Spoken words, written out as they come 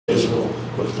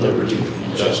with liberty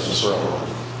and justice for all.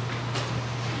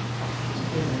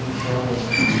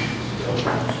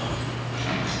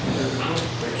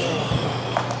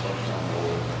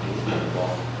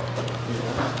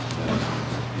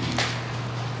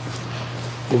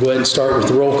 We'll go ahead and start with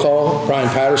the roll call. Brian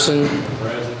Patterson.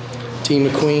 T.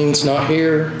 McQueen's not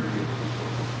here.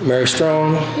 Mary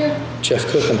Strong. Here. Jeff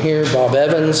Cookham here. Bob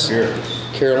Evans. Here.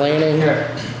 Carol Lanning.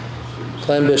 Here.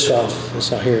 Glenn Bischoff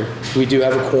is not here. We do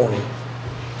have a quorum.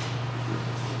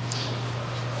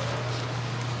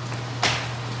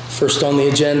 First on the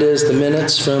agenda is the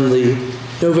minutes from the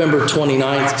November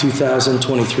 29th,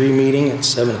 2023 meeting at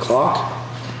 7 o'clock.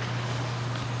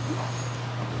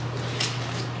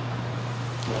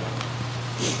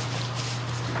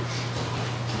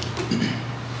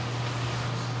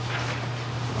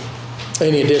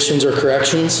 Any additions or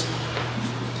corrections?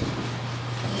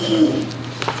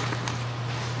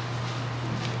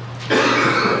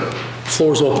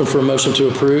 Floor is open for a motion to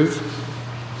approve.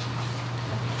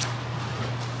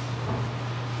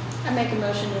 I make a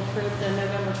motion to approve the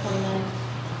November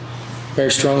 29th.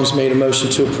 Mary Strong's made a motion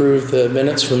to approve the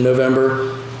minutes from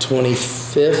November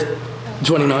 29th.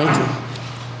 Do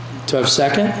I have a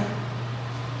second?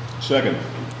 Second.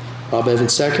 Bob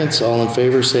Evans seconds. All in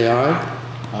favor say aye.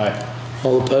 Aye.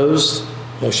 All opposed?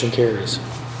 Motion carries.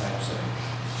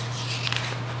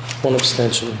 One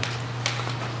abstention.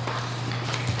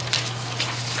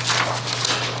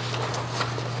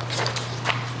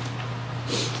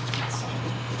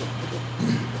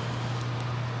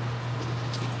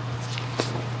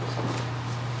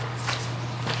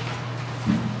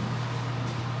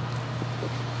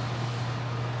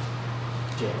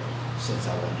 Since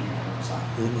I wasn't here, I was like,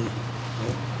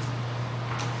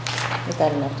 Is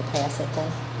that enough to pass it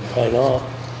then? Probably not.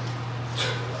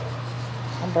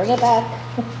 I'll bring it back.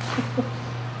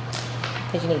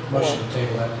 Because you need four. motion to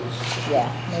table that, please.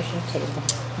 Yeah, motion to table.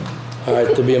 All right,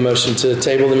 there'll be a motion to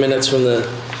table the minutes from the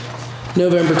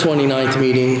November 29th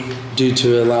meeting due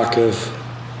to a lack of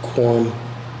quorum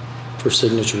for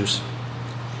signatures.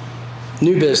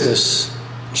 New business,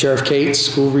 Sheriff Cates,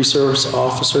 School Resource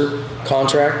Officer,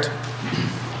 contract.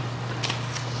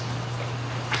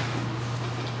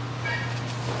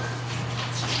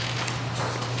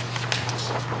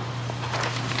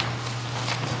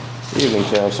 Evening,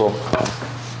 Council.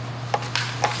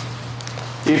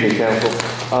 Evening, Council.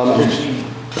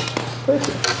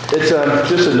 It's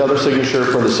just another signature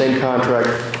for the same contract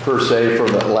per se for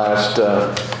the last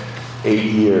 8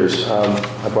 years.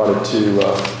 I brought it to,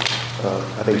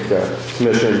 I think,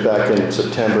 commissioners back in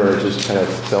September, and it just kind of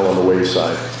fell on the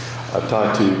wayside. I've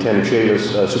talked to Tammy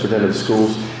Chavis, Superintendent of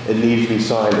Schools. It needs to be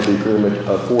signed to the agreement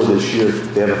for this year.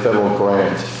 They have a federal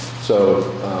grant. So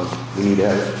we need to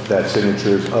have that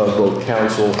signatures of both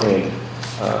council and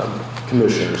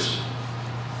commissioners.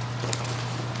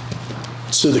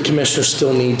 So the commissioners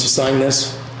still need to sign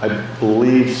this? I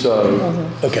believe so.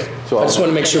 Mm-hmm. Okay. So I just want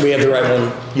to make sure we have the right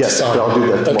one. Yes, to sign. I'll do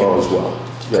that tomorrow as well.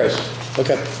 Great. Yes.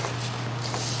 Okay.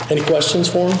 Any questions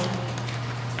for him?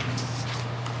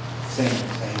 Same.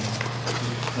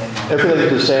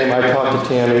 Everything's the same. I talked to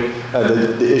Tammy.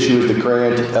 The issue with the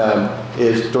grant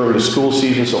is during the school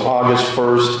season, so August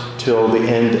 1st till the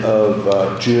end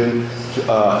of June.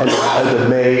 And as of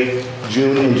May,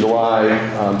 June and July,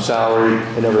 salary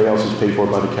and everything else is paid for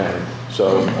by the county.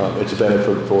 So it's a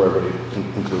benefit for everybody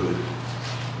included.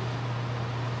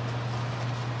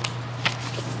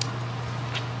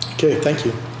 Okay, thank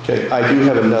you. Okay, I do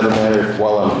have another matter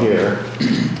while I'm here.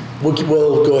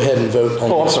 We'll go ahead and vote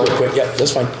on Oh, I'm this real sorry. quick. Yeah,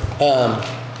 that's fine.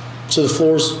 So the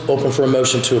floor's open for a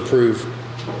motion to approve.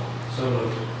 So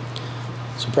moved.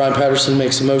 So Brian Patterson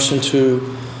makes a motion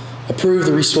to approve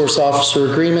the resource officer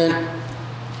agreement.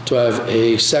 Do I have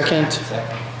a second?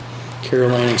 Second. Carol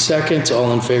Lanning seconds.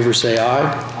 All in favor say aye.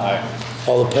 Aye.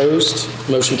 All opposed?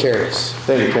 Motion carries.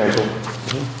 Thank you, Council.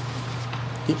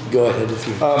 Go ahead if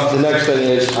you. The next thing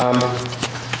is,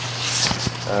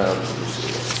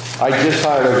 I just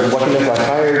hired, I was lucky enough, I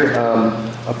hired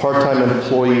a part-time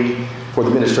employee for the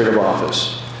administrative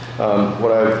office.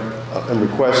 What I'm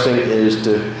requesting is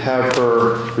to have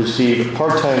her receive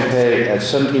part-time pay at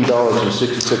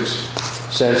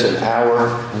 $17.66 an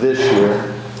hour this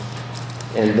year,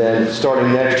 and then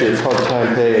starting next year,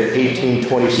 part-time pay at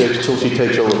 $18.26 till she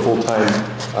takes over the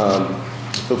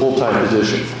full-time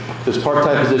position. This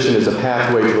part-time position is a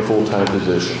pathway to the full-time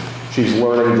position. She's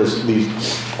learning these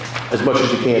as much as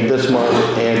she can this month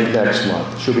and next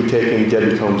month. She'll be taking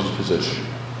Debbie Combs' position.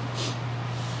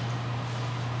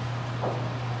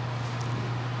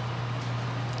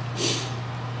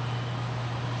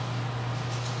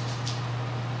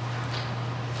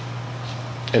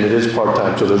 And it is is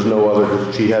part-time, so there's no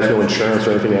other, she has no insurance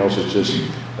or anything else, it's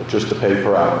just to pay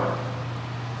per hour.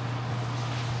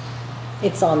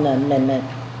 It's on the amendment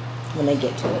when they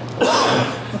get to it.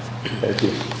 Thank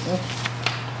you.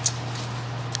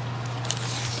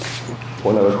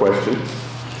 One other question,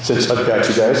 since I've got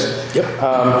you guys. Yep.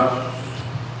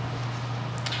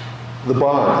 The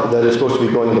bond that is supposed to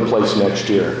be going into place next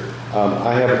year,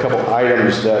 I have a couple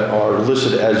items that are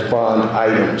listed as bond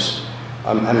items.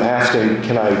 I'm asking,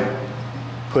 can I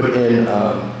put in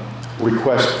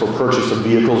request for purchase of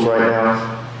vehicles right now?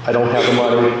 I don't have the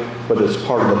money, but it's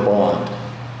part of the bond.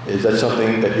 Is that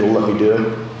something that you'll let me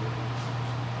do?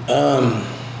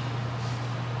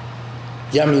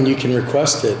 Yeah, I mean, you can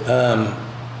request it. I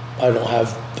don't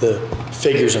have the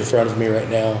figures in front of me right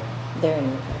now. They're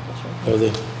in the package, right? Are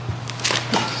they?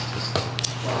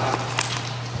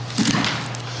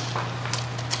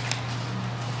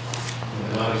 The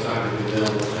money's not going to be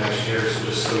available next year, so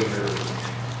just so your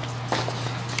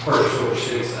purchase order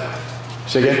states that.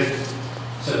 Say again?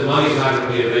 So the money's not going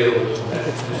to be available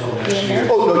until next year.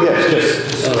 Oh, no,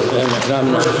 yes. Oh,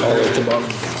 I'm not all at the bottom.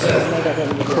 Maybe I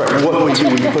didn't get it. Correct. What we do,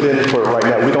 we put in for it right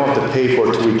now. We don't have to pay for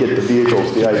it till we get the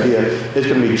vehicles. The idea is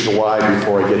going to be July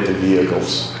before I get the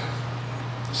vehicles.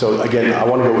 So again, I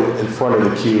want to go in front of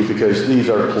the queue because these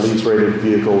are police-rated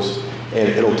vehicles, and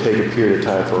it'll take a period of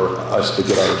time for us to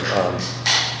get our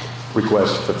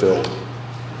request fulfilled.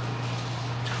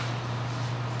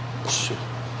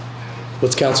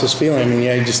 What's council's feeling? I mean,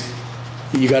 yeah,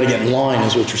 you got to get in line,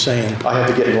 is what you're saying. I have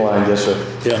to get in line, yes, sir.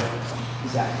 Yeah.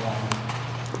 Exactly.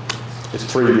 It's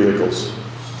 3 vehicles.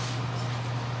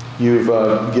 You've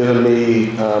given me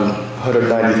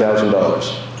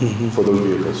 $190,000 for those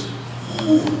vehicles.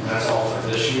 That's all for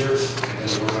this year, and then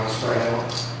we're not spread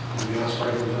out. We're not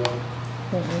spread those out.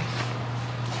 I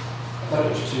thought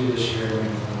it was 2 this year, and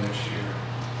one next year.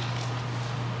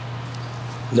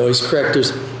 No, he's correct.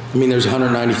 There's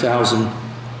 190,000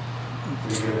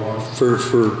 For year one.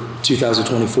 for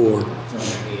 2024. I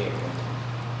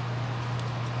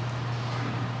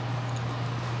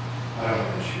don't have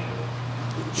an issue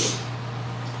with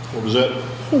What was that?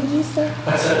 What did you say? it.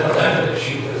 I said, I don't have an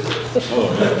issue with it.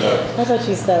 Oh, no. I thought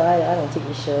you said, I don't think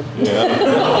you should. Yeah. I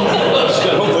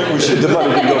don't think we should. The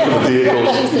money can go for the vehicles.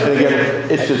 And again,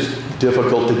 it's just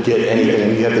difficult to get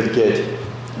anything. You have to get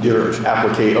your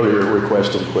application or your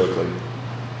request in quickly.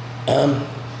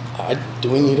 Do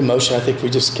we need a motion? I think we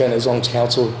just kind of, as long as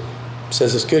council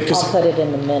says it's good, I'll because put it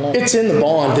in the minutes. it's in the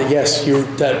bond that yes,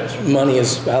 that money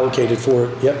is allocated for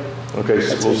it. Yep. Okay,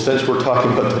 so, well, since we're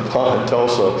talking about the bond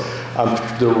also,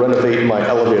 to renovate my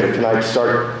elevator, can I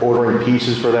start ordering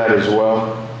pieces for that as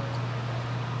well?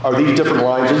 Are these different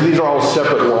lines? These are all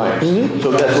separate lines.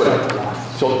 So that's what,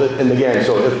 and again,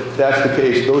 so if that's the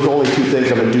case, those are only 2 things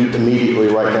I'm gonna do immediately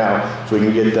right now, so we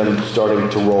can get them starting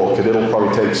to roll, because it'll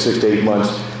probably take 6 to 8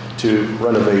 months to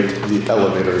renovate the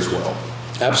elevator as well.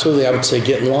 Absolutely. I would say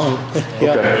get in line.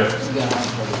 Yeah. Okay. You got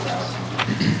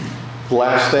 $140,000.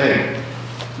 Last thing,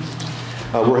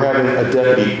 we're having a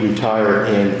deputy retire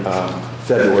in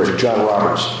February, John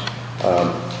Roberts,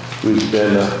 who's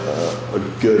been a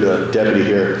good deputy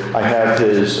here. I have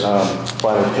his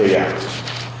final payout.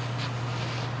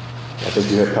 I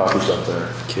think you have copies up there.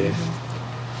 Okay.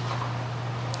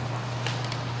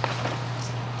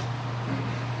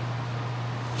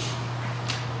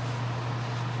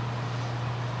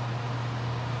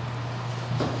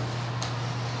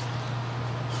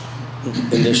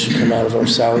 And this should come out of our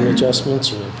salary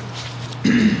adjustments, or?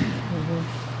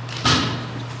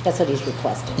 That's what he's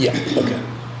requesting. Yeah, okay.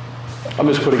 I'm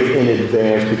just putting it in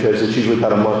advance because it's usually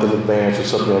about a month in advance or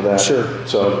something like that. Sure.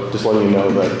 So just letting you know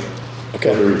that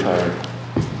Okay. he'll be retiring.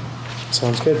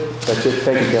 Sounds good. That's it.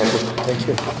 Thank you, Council. Thank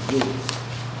you.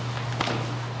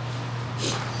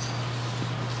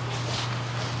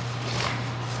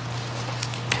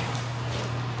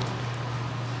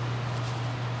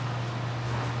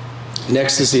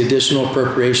 Next is the additional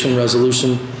appropriation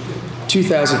resolution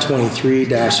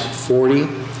 2023-40,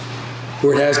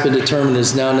 where it has been determined it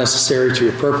is now necessary to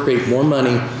appropriate more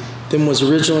money than was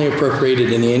originally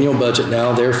appropriated in the annual budget.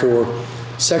 Now, therefore,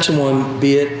 Section 1,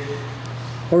 be it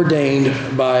ordained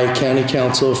by County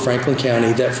Council of Franklin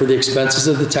County that for the expenses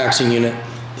of the taxing unit,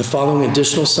 the following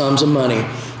additional sums of money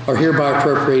are hereby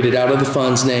appropriated out of the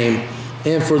funds named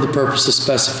and for the purposes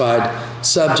specified,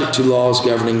 subject to laws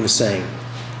governing the same.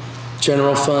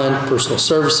 General Fund, Personal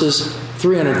Services,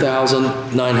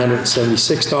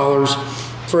 $300,976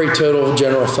 for a total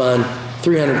General Fund,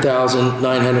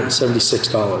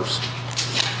 $300,976.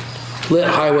 Lit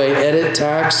Highway Edit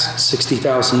Tax,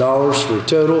 $60,000 for a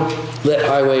total. Lit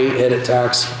Highway Edit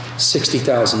Tax,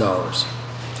 $60,000.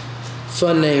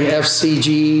 Fund name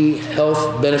FCG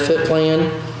Health Benefit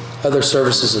Plan. Other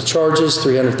services and charges,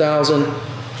 $300,000.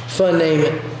 Fund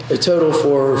name, a total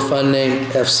for fund name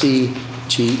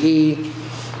FCGE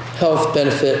Health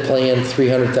Benefit Plan,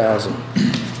 $300,000.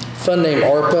 Fund name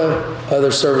ARPA,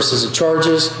 other services and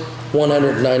charges,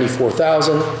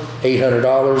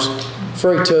 $194,800,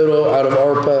 for a total out of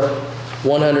ARPA,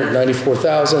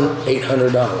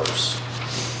 $194,800.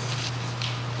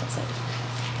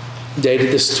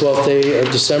 Dated this 12th day of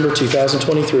December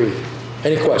 2023.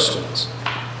 Any questions?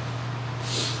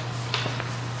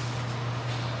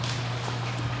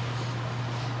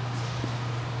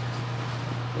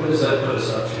 What does that put us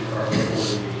up to, Carl, for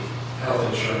the health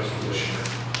insurance for this year?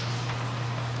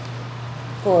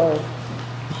 For,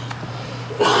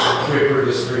 We approved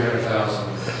this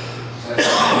 300,000. Is that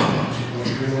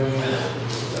 2.3 million?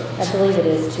 I believe it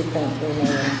is 2.3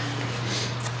 million.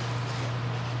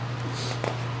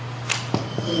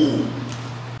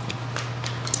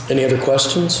 Any other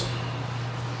questions?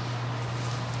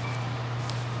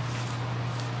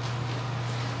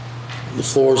 The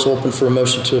floor is open for a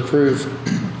motion to approve.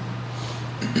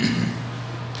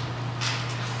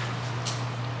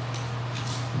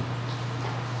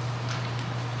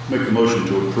 Make the motion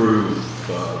to approve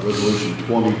Resolution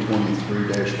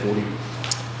 2023-40.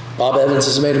 Bob Evans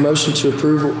has made a motion to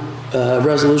approve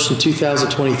Resolution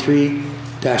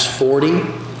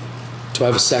 2023-40. Do I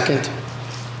have a second?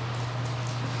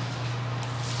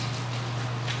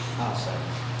 I'll say.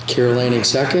 Carol Lanning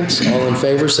seconds. All in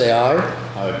favor, say aye.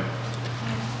 Aye.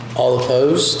 All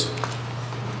opposed?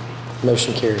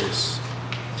 Motion carries.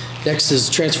 Next is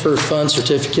Transfer of Funds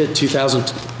Certificate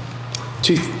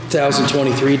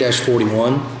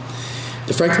 2023-41.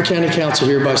 The Franklin County Council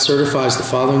hereby certifies the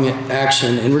following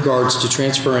action in regards to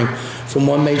transferring from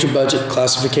one major budget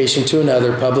classification to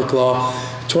another. Public Law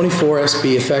 24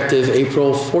 SB, effective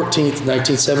April 14th,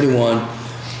 1971,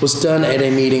 was done at a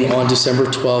meeting on December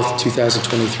 12th,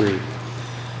 2023.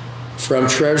 From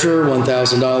Treasurer,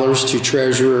 $1,000 to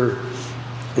Treasurer,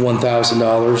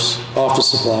 $1,000. Office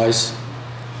supplies.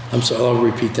 I'm sorry, I'll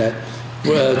repeat that.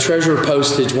 Treasurer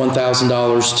postage,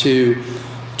 $1,000 to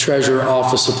Treasurer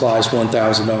office supplies,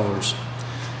 $1,000.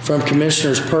 From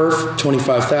Commissioner's perf,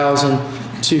 $25,000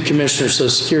 to Commissioner Social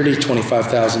Security,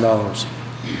 $25,000.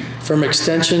 From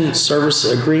Extension Service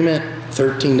Agreement,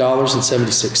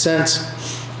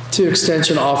 $13.76 to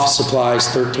Extension Office Supplies,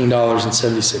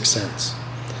 $13.76.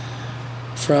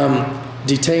 From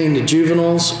Detained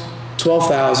Juveniles,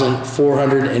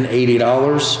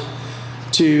 $12,480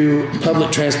 to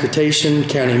Public Transportation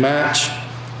County Match,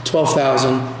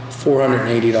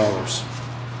 $12,480.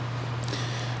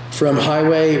 From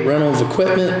Highway Rental of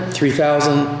Equipment,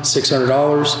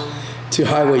 $3,600 to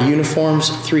Highway Uniforms,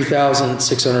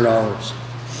 $3,600.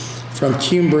 From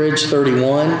Cume Bridge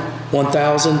 31,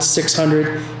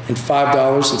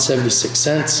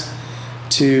 $1,605.76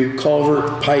 to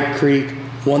Culvert Pike Creek,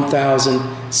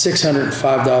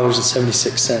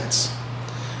 $1,605.76.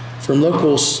 From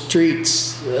local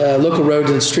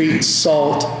roads and streets,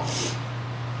 salt,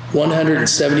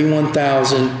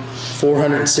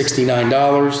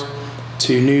 $171,469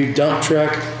 to new dump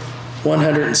truck,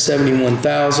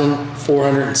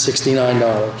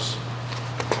 $171,469.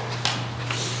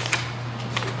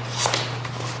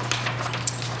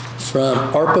 From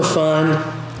ARPA Fund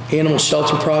Animal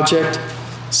Shelter Project,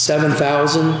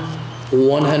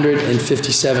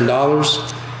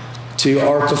 $7,157 to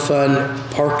ARPA Fund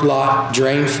Park Lot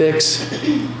Drain Fix,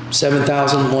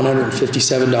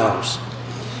 $7,157.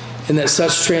 And that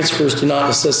such transfers do not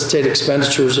necessitate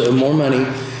expenditures of more money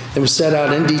than was set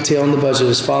out in detail in the budget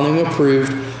as following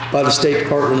approved by the State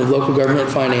Department of Local Government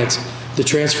Finance. The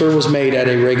transfer was made at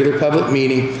a regular public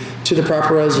meeting to the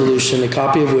proper resolution, a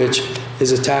copy of which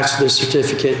is attached to the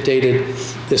certificate dated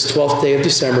this 12th day of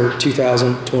December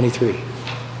 2023.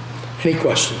 Any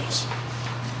questions?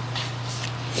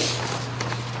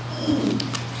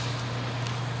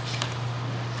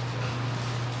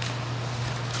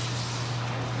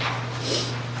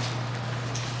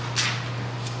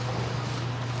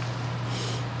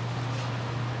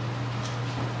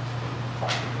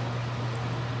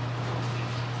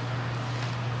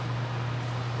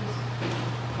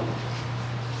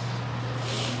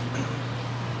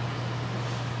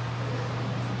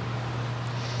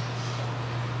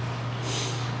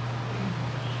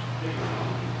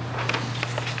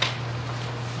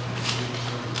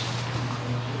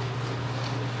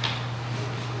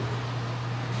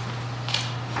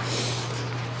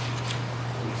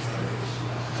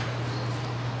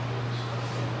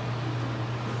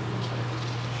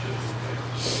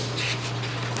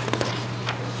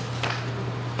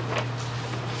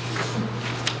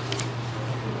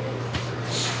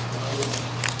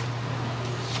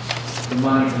 The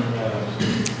money from the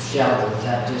shelter, is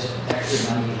that just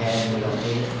extra money you had and we don't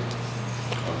need it?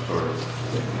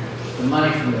 The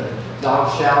money from the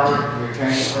dog shelter, you're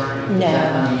transferring? No. Is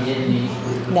that money you didn't need?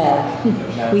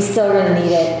 No, we still gonna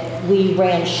need it. We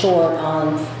ran short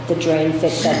on the drain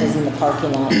fix that was in the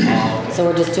parking lot. So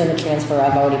we're just doing the transfer.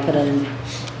 I've already put in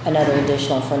another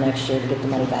additional for next year to get the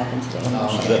money back into the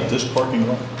Is that this parking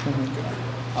lot?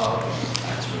 Oh, okay,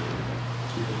 that's good.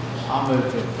 I'll move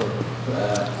to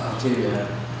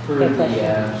approve the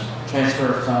transfer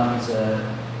of funds,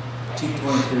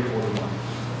 22341.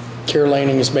 Carol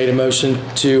Lanning has made a motion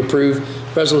to approve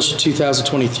Resolution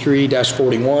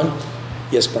 2023-41.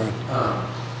 Yes, Brian?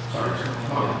 Sorry,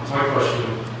 my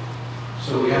question,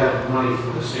 so we have money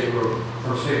from the state road,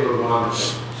 from state road bond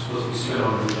that's supposed to be spent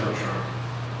on the new dump truck.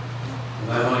 And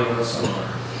that money went somewhere.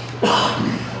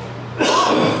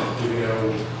 Do we know,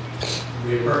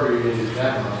 we appropriated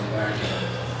that money back in,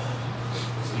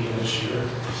 even this year,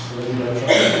 for the new dump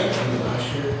truck, last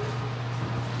year?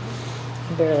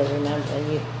 I barely remember.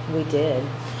 We did.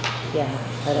 Yeah,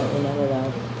 I don't remember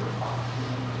though.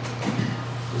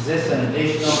 Is this an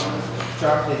additional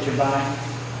truck that you're buying?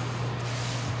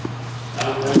 No,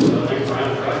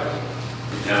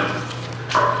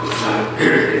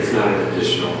 it's not an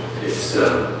additional. It's,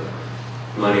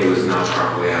 money was not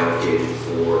properly allocated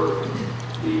for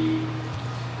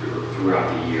throughout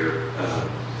the year.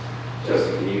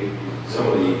 Justin, can you, some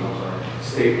of the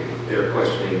state, they're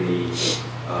questioning the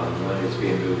money that's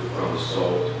being moved from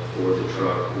salt for the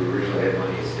truck. We originally had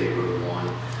money in State Road 1.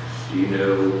 Do you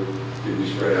know, did we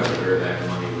spread out where that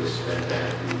money was spent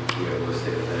at? Do we have a list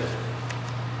of that? I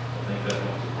think that was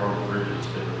the part of the bridges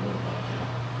that were one time.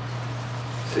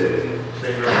 Say it again.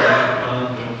 State road fund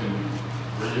went to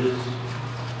bridges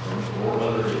or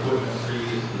other equipment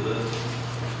previous to this.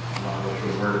 I'm not really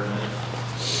sure where it went.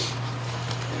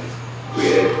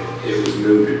 It was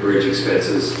moved to bridge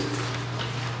expenses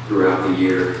throughout the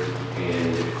year,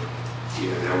 and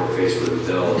now we're faced with a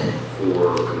bill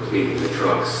for completing the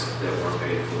trucks that weren't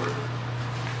paid for.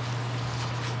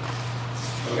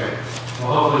 Okay,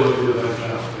 well, hopefully we'll do a better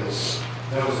job, because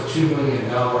that was a $2 million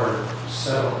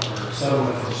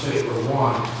settlement from State Road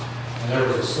 1, and there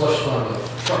was a slush fund of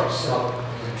trucks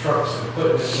and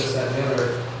equipment, this, that, and the other,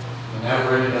 and now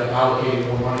we're ended up allocating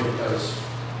more money because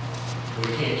we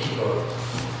can't keep a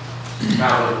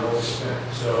value of what we spent.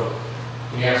 So,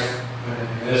 yes, and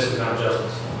this is not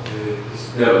Justin's fault.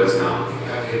 No, it's not.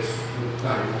 It's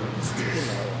not even.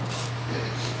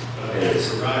 It's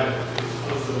right.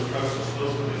 Most of the trucks are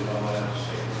supposed to be all that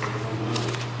state road money.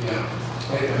 Yeah.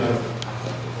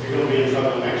 You're going to be in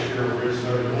trouble next year where it's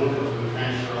 $31 because we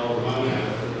transfer all the money out of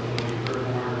it. It's only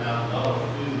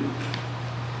 $400,000 to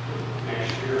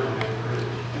next year on that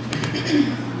bridge.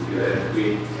 We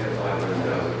had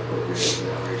 $500,000 appropriated for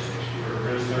that race next year.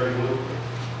 Bridge 31.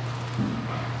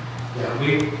 Yeah,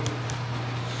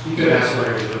 you could ask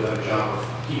Larry to do a better job of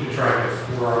keeping track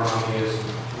of where our money is and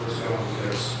where it's going,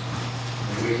 because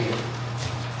we can't.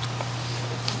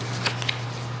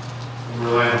 We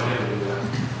rely on him to do that.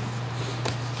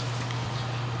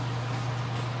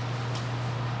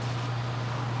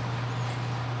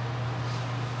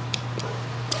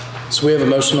 So we have a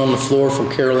motion on the floor from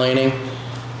Carol Lanning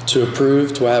to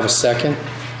approve. Do I have a second?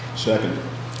 Second.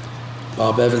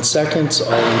 Bob Evans seconds.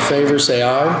 All in favor, say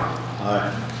aye.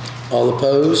 Aye. All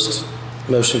opposed?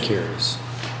 Motion carries.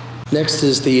 Next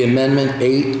is the Amendment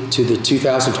 8 to the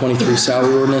 2023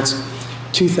 Salary Ordinance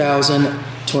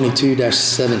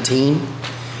 2022-17.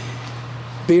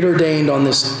 Be it ordained on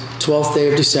this 12th day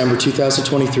of December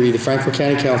 2023, the Franklin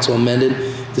County Council amended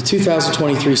the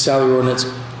 2023 Salary Ordinance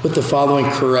with the following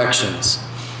corrections.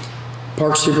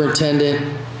 Park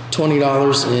Superintendent,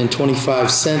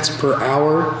 $20.25 per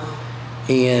hour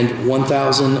and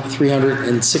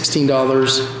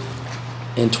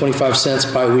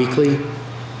 $1,316.25 biweekly.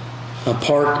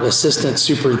 Park Assistant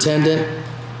Superintendent,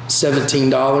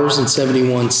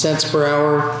 $17.71 per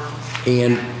hour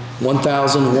and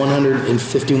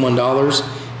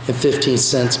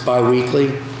 $1,151.15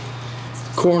 biweekly.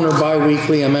 Coroner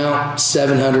biweekly amount,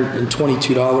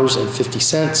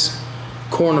 $722.50.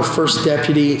 Coroner First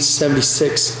Deputy,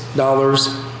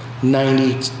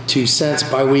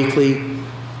 $76.92 biweekly,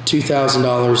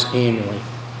 $2,000 annually.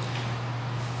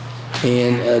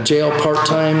 And jail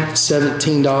part-time,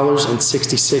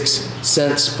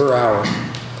 $17.66 per hour.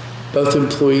 Both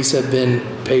employees have been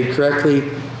paid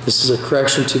correctly. This is a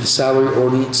correction to the salary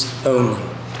ordinance only.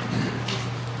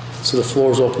 So the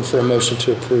floor is open for a motion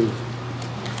to approve.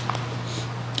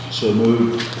 So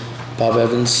moved. Bob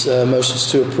Evans motions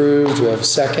to approve. Do we have a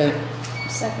second?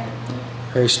 Second.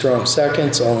 Very strong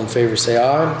seconds. All in favor say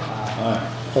aye. Aye.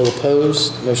 All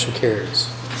opposed? Motion carries.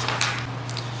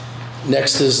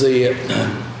 Next is the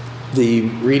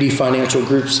Reedy Financial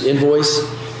Group's invoice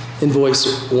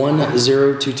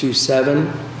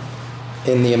 10227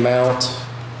 in the amount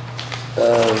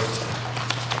of,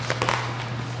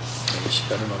 she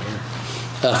got it on here,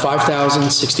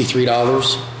 $5,063.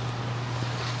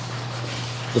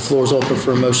 The floor is open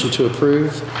for a motion to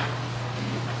approve.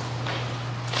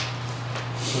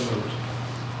 So moved.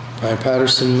 Brian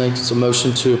Patterson makes a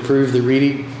motion to approve the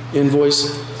Reedy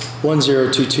invoice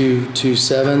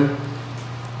 102227. Do I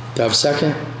have a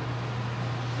second?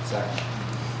 Second.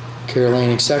 Carol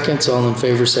Lanning seconds. All in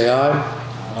favor say aye.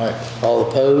 Aye. All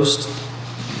opposed?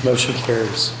 Motion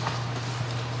carries.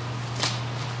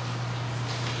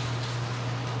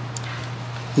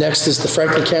 Next is the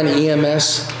Franklin County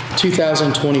EMS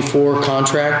 2024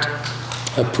 contract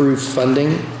approved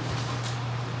funding.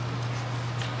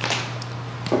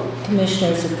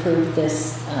 Commissioners approved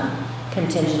this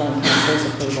contingent on council's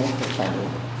approval for funding.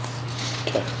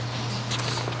 Okay.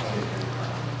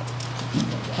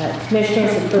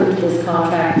 Commissioners approved this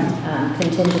contract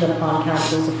contingent upon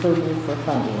council's approval for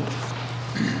funding.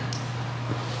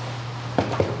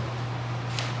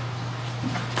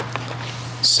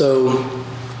 So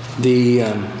the, I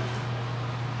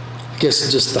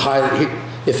guess just the highlight,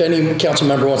 if any council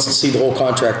member wants to see the whole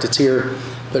contract, it's here,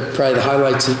 but probably the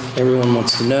highlights that everyone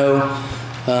wants to know.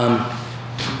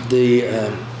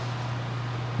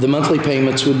 The monthly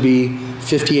payments would be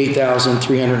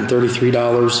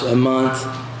 $58,333 a month,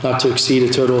 not to exceed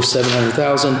a total of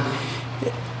 $700,000.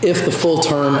 If the full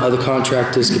term of the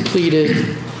contract is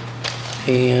completed,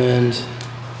 and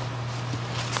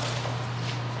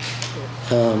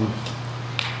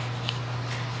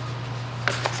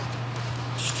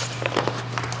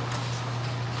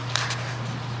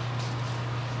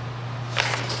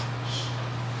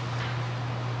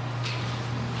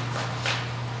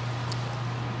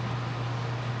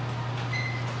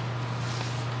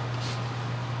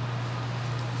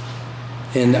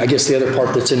and I guess the other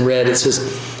part that's in red, it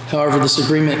says, however, this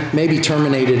agreement may be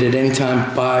terminated at any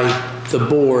time by the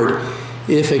board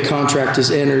if a contract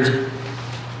is entered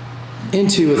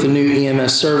into with a new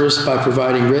EMS service by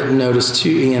providing written notice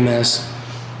to EMS.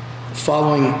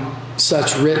 Following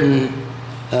such written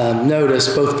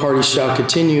notice, both parties shall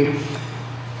continue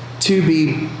to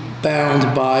be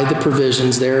bound by the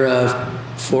provisions thereof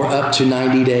for up to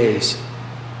 90 days.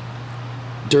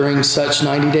 During such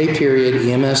 90-day period,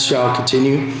 EMS shall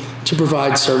continue to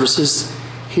provide services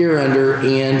hereunder,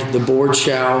 and the board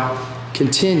shall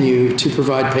continue to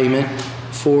provide payment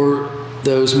for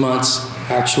those months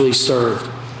actually served.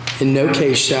 In no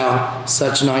case shall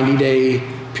such 90-day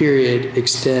period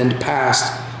extend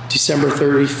past December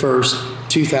 31st,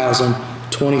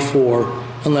 2024,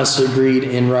 unless agreed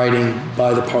in writing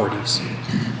by the parties.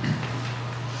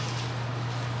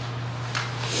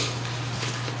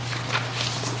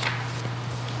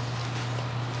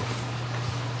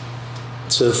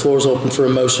 So the floor is open for a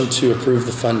motion to approve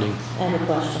the funding. I have a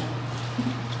question.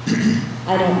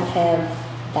 I don't have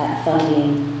that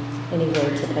funding anywhere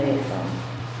to pay it from.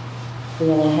 We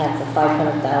only have the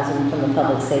 $500,000 from the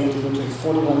public safety, which is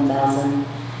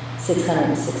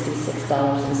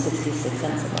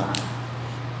 $41,666.66 a month.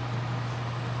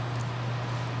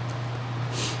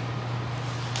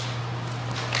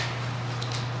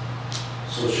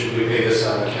 So should we pay this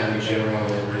out of county general and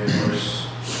then reimburse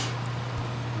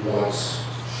once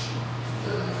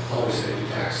the public safety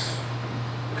tax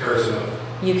occurs in?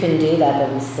 You can do that,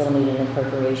 but we still need an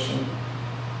appropriation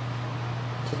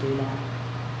to do that.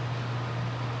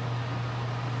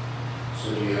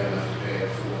 So do you have enough to pay it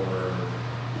for,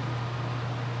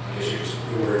 I guess you're just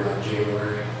worried about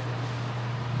January?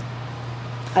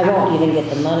 I won't even get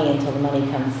the money until the money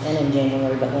comes in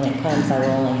January, but when it comes, I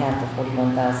will only have the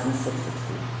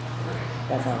 $41,660.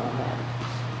 That's all I have.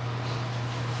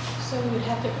 So we would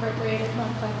have to appropriate it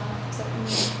month by month, so we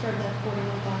need for the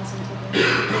 41,000 to the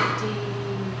 50.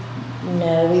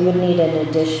 No, we would need an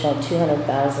additional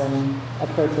 $200,000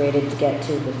 appropriated to get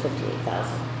to the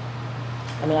 $58,000.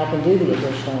 I mean, I can do the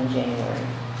additional in January.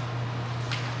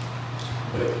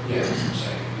 But yeah, that's what I'm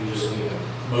saying, you just need a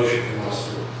motion from us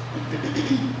to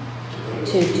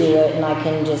To do it, and I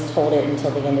can just hold it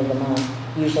until the end of the month.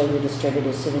 Usually we distribute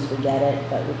as soon as we get it,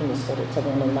 but we can just hold it till the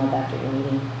end of the month after your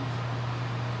meeting.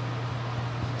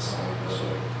 That's not the best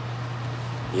way.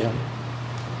 Yeah.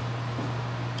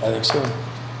 I think so.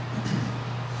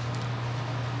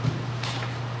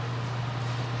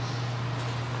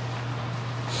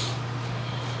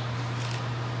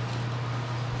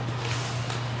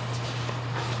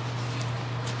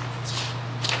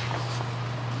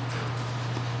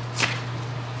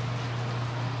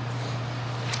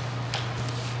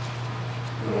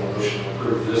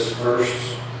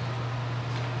 first,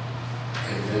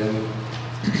 and then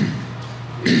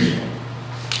the additional.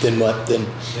 Then what? Then,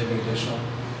 Then the additional.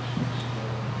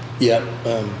 yep,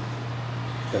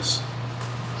 yes.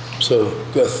 So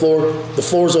the floor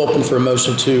is open for a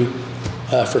motion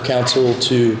for council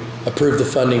to approve the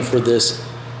funding for this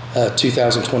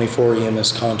 2024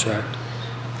 EMS contract.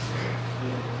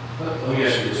 Let me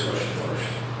ask you this question first.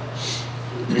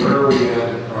 Where are we at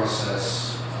in the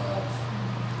process of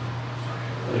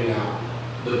putting out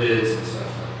the bids and stuff?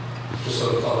 Just so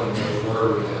the public knows where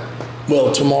are we at.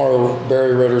 Well, tomorrow,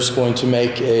 Barry Ritter's going to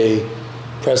make a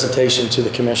presentation to the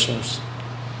commissioners.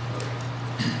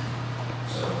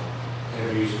 So,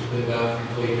 interviews have been done,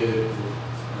 completed,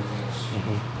 everything else.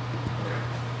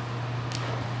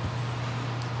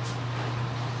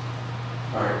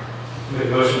 All right. Make a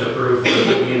motion to approve the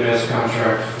EMS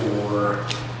contract for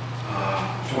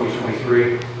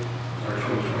 2023, or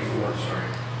 2024,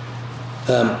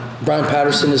 sorry. Brian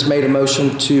Patterson has made a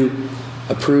motion to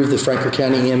approve the Franklin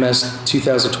County EMS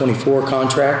 2024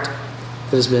 contract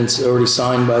that has been already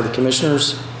signed by the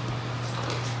commissioners.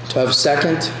 Do I have a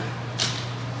second?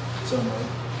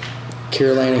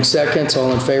 Carol Lanning seconds.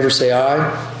 All in favor say aye.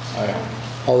 Aye.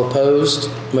 All opposed,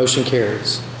 motion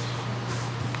carries.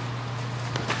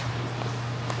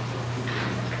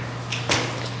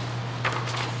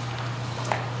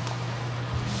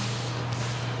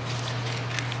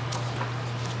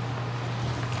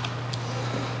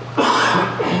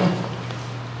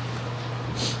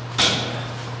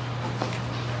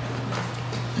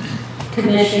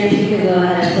 Commissioners, you could go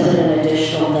ahead and put in an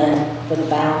additional then for the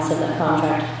balance of the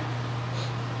contract.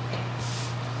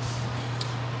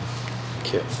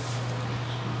 Okay.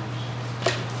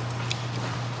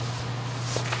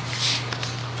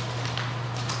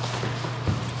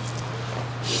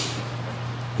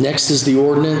 Next is the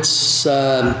ordinance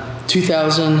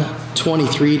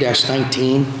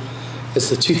 2023-19. It's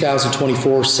the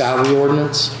 2024 salary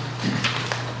ordinance.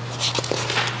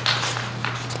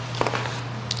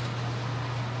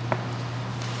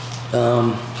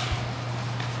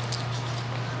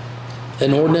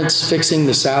 An ordinance fixing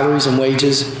the salaries and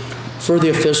wages for the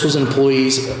officials and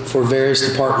employees for various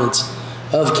departments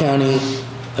of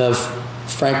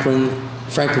Franklin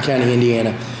County,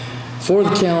 Indiana, for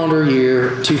the calendar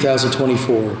year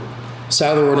 2024.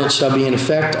 Salary ordinance shall be in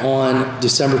effect on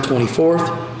December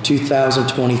 24th,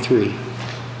 2023.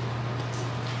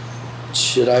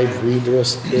 Should I read the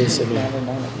rest of this? I mean,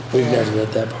 we've never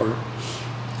read that part.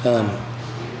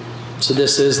 So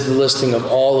this is the listing of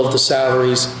all of the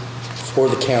salaries for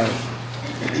the county.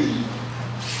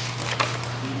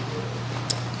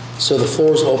 So the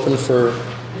floor is open for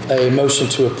a motion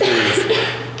to approve.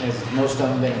 Has most of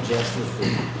them been adjusted for,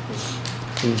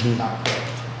 not correct?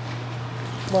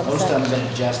 Most of them been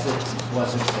adjusted,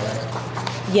 wasn't correct?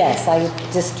 Yes, I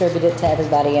distributed it to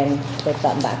everybody and they've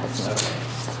gotten back with me.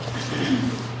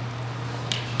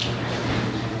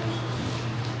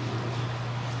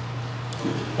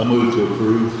 I move to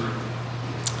approve.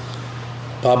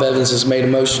 Bob Evans has made a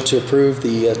motion to approve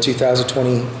the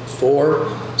 2024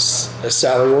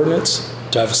 salary ordinance.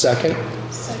 Do I have a second?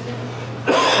 Second.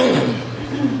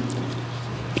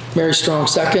 Mary Strong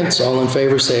seconds. All in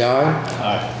favor say aye.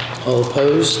 Aye. All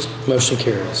opposed, motion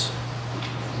carries.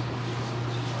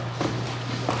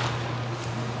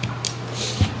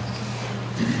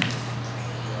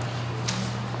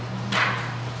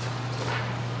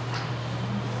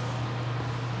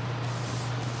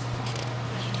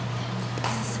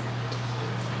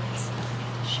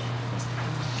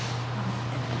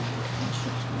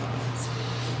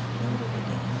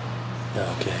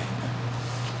 Okay.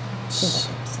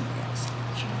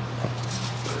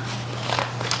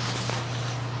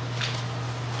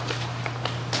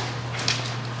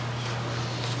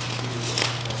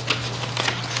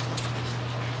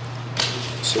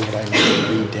 So would I need to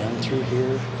read down through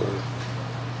here, or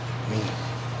me?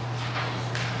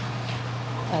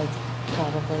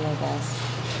 Probably, I guess.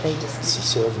 They just,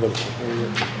 So everybody can hear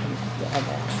it? I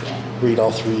guess, yeah. Read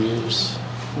all 3 years?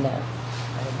 No, I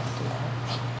would not do that.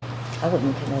 I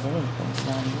wouldn't commit anything to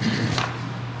non-union.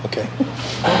 Okay.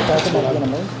 That's what might be an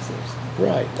I'm- emergency or something.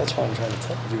 Right, that's why I'm trying to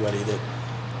tell everybody that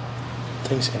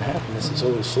things can happen. This is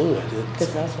always fluid.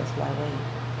 Because that's just why we.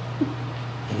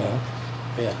 You know?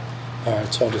 Yeah. All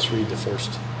right, so I'll just read the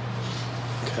first.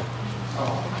 Okay.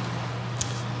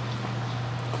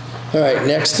 All right,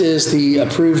 next is the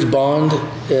approved bond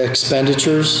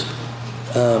expenditures.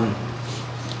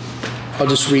 I'll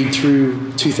just read through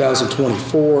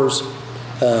 2024's,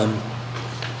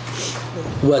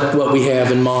 what we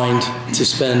have in mind to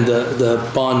spend the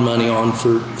bond money on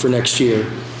for next year.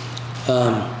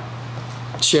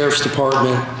 Sheriff's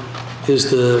Department, is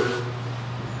the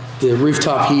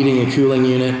rooftop heating and cooling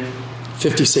unit,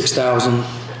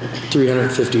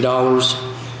 $56,350.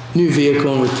 New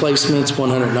vehicle and replacements,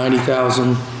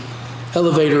 $190,000.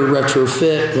 Elevator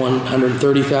retrofit,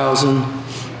 $130,000.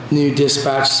 New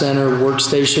dispatch center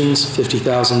workstations,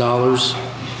 $50,000.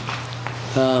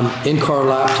 In-car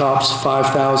laptops,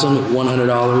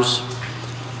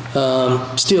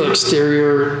 $5,100. Steel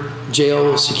exterior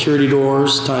jail security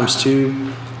doors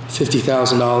 ×2,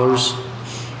 $50,000.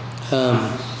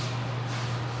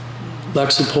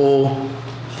 Lexipol,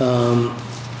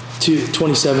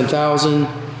 $27,000.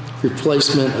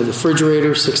 Replacement of the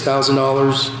refrigerator,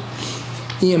 $6,000.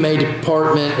 EMA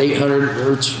department, 800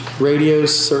 hertz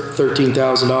radios,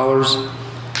 $13,000.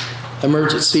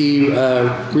 Emergency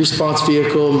response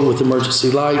vehicle with emergency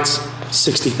lights,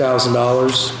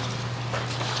 $60,000.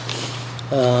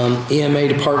 EMA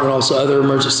department, also other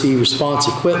emergency response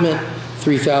equipment,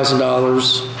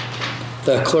 $3,000.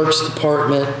 The clerk's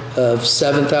department of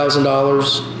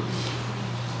 $7,000.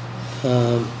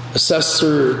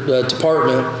 Assessor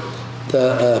department,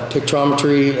 the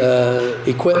pictometry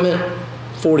equipment,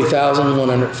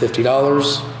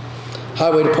 $40,150.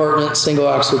 Highway department, single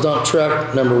axle dump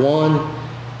truck, number 1,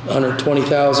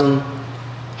 $120,000.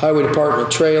 Highway department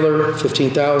trailer,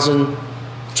 $15,000.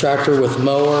 Tractor with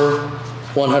mower,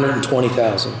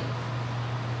 $120,000.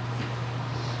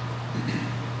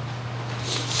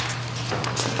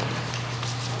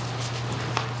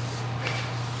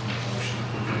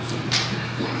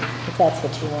 If that's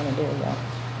what you want to do, yeah.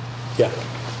 Yeah.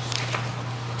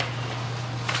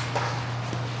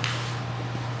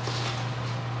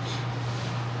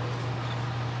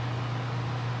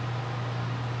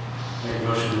 Make a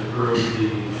motion to approve the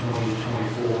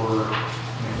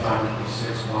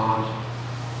 2024-25-26 bond.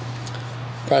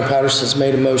 Brian Patterson's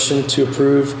made a motion to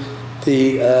approve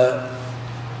the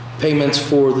payments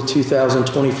for the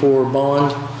 2024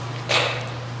 bond.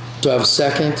 Do I have a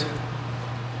second?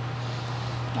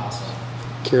 Awesome.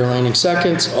 Carol Lanning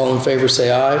seconds. All in favor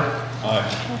say aye.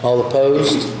 Aye. All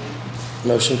opposed?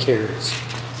 Motion carries.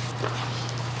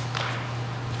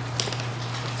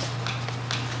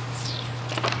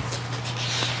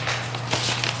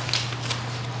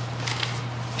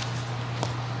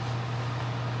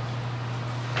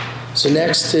 So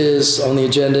next is on the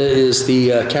agenda is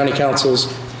the County Council's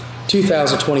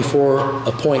 2024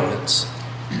 appointments.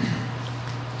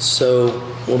 So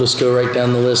we'll just go right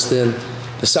down the list then.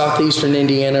 The Southeastern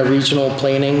Indiana Regional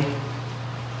Planning.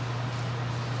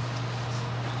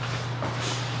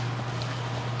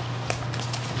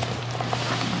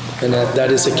 And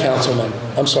that is a council member.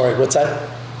 I'm sorry, what's that?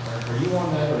 Are you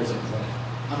on that or is it Glenn?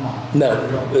 I'm on. No,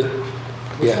 Which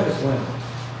one yeah. is Glenn?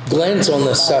 Glenn's on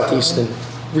the Southeastern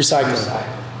Recycling.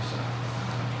 Recycle.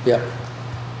 Yep.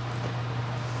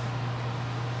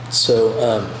 So,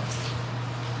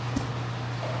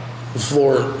 the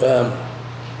floor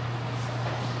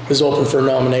is open for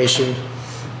nomination.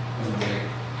 And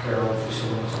Carol, if you so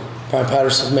want. Brian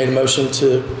Patterson's made a motion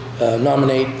to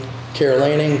nominate Carol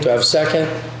Lanning. Do I have a second?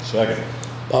 Second.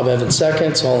 Bob Evans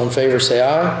seconds. All in favor say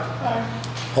aye. Aye.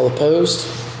 All opposed?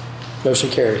 Motion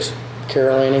carries.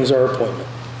 Carol Lanning's our appointment.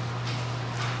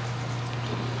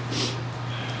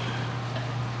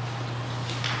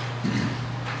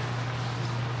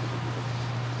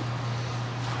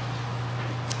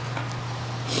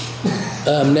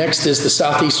 Next is the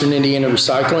Southeastern Indiana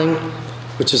Recycling,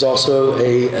 which is also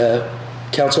a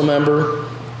council member.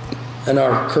 And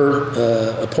our current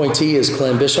appointee is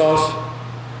Glenn Bischoff.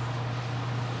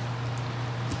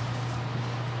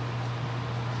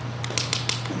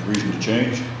 Any reason to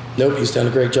change? Nope, he's done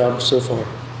a great job so far.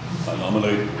 I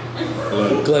nominate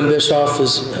Glenn. Glenn Bischoff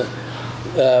is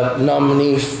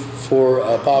nominee for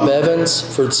Bob Evans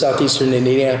for the Southeastern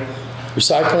Indiana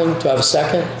Recycling. Do I have a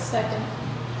second? Second.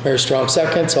 Mary Strong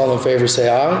seconds. All in favor say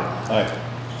aye. Aye.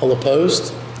 All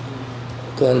opposed?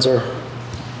 Glenn's our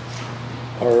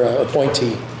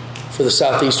appointee for the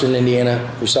Southeastern Indiana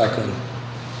Recycling.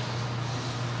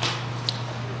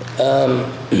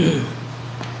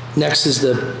 Next is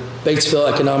the Batesville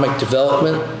Economic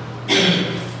Development.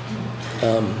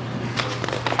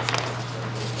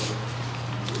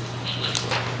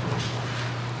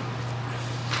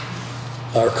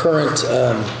 Our current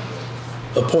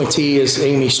appointee is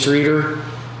Amy Streeter,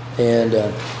 and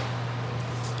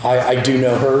I do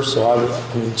know her, so I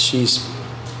mean,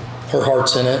 her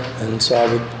heart's in it, and so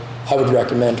I would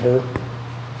recommend her.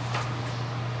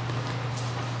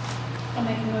 I'll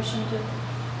make a motion to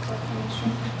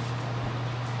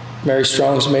Mary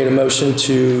Strong's made a motion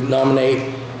to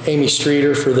nominate Amy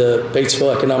Streeter for the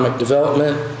Batesville Economic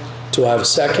Development. Do I have a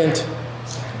second?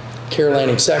 Carol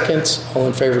Lanning seconds. All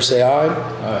in favor say aye.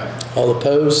 Aye. All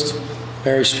opposed?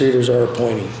 Mary Streeter's our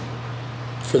appointee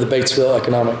for the Batesville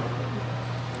Economic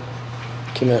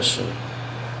Commission.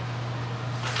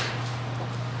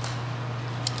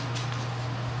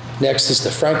 Next is the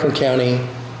Franklin County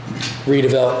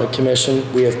Redevelopment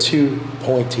Commission. We have 2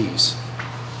 appointees.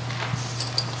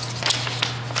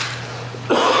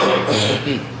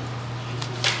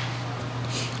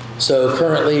 So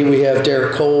currently we have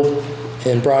Derek Cole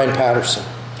and Brian Patterson.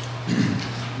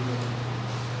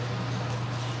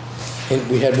 And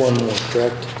we had one more,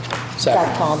 correct?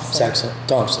 Zach Thompson. Zach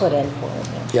Thompson. Put in for it,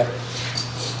 yeah. Yep.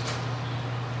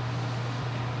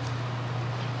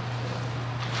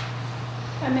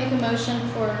 I make a motion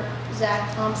for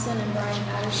Zach Thompson and Brian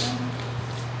Patterson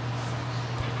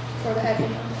for the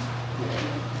economic.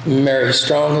 Mary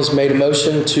Strong has made a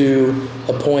motion to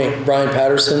appoint Brian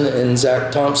Patterson and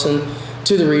Zach Thompson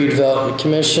to the Redevelopment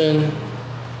Commission.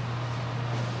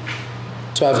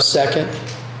 Do I have a second?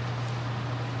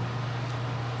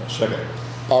 Second.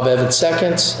 Bob Evans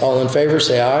seconds. All in favor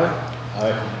say aye.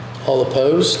 Aye. All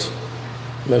opposed?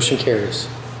 Motion carries.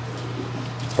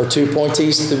 Our 2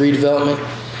 appointees to the Redevelopment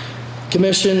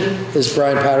Commission is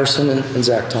Brian Patterson and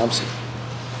Zach Thompson.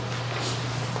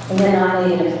 And then I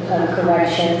made a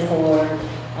correction for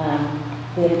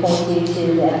the appointee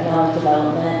to the economic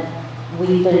development.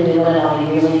 We've been doing it on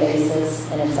a yearly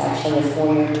basis, and it's actually a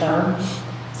 4-year term.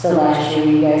 So last year,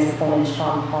 you guys appointed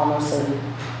Sean Palmer, so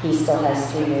he still has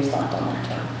 3 years left on that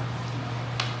term.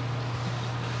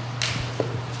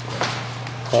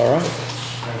 All right.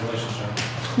 Congratulations, sir.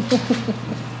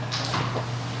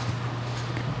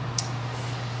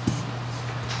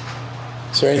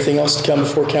 Is there anything else to come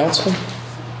before council?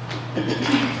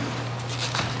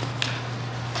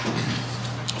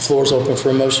 Floor is open for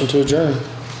a motion to adjourn.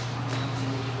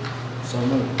 So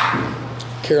moved.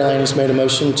 Caroline has made a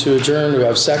motion to adjourn. Do I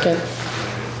have a second?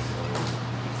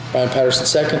 Brian Patterson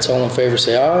seconds. All in favor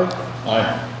say aye.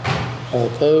 Aye. All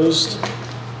opposed?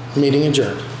 Meeting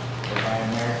adjourned.